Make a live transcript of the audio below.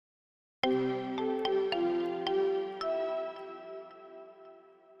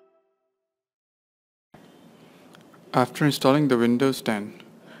After installing the Windows 10,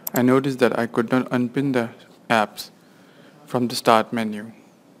 I noticed that I could not unpin the apps from the Start menu.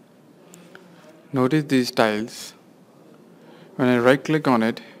 Notice these tiles. When I right click on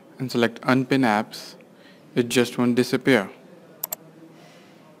it and select Unpin apps, it just won't disappear.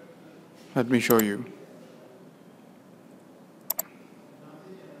 Let me show you.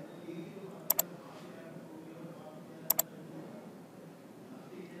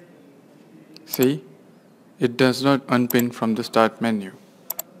 See? It does not unpin from the Start menu.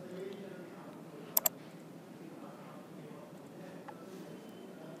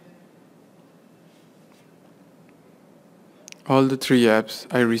 All the three apps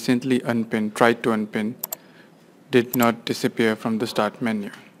I recently tried to unpin, did not disappear from the Start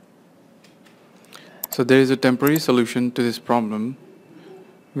menu. So there is a temporary solution to this problem,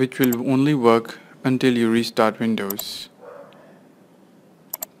 which will only work until you restart Windows.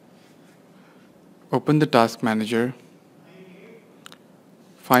 Open the Task Manager,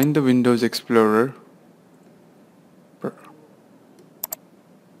 find the Windows Explorer,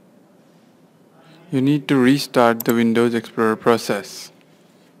 you need to restart the Windows Explorer process.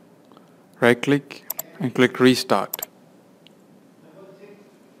 Right-click and click Restart.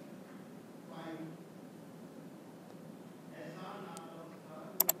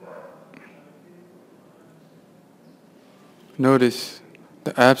 Notice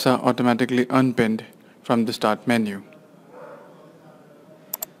the apps are automatically unpinned from the Start menu.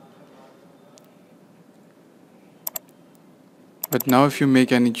 But now if you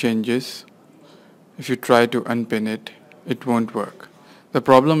make any changes, if you try to unpin it, it won't work. The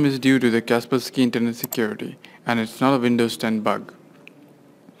problem is due to the Kaspersky Internet Security, and it's not a Windows 10 bug.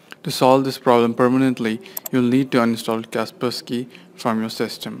 To solve this problem permanently, you'll need to uninstall Kaspersky from your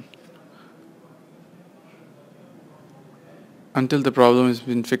system. Until the problem has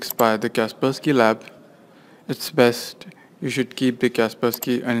been fixed by the Kaspersky lab, it's best you should keep the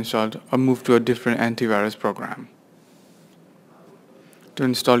Kaspersky uninstalled or move to a different antivirus program. To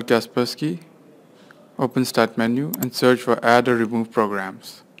install Kaspersky, open Start menu and search for Add or Remove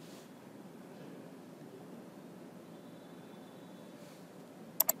Programs.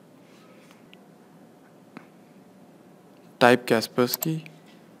 Type Kaspersky,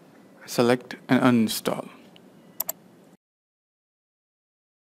 select and uninstall.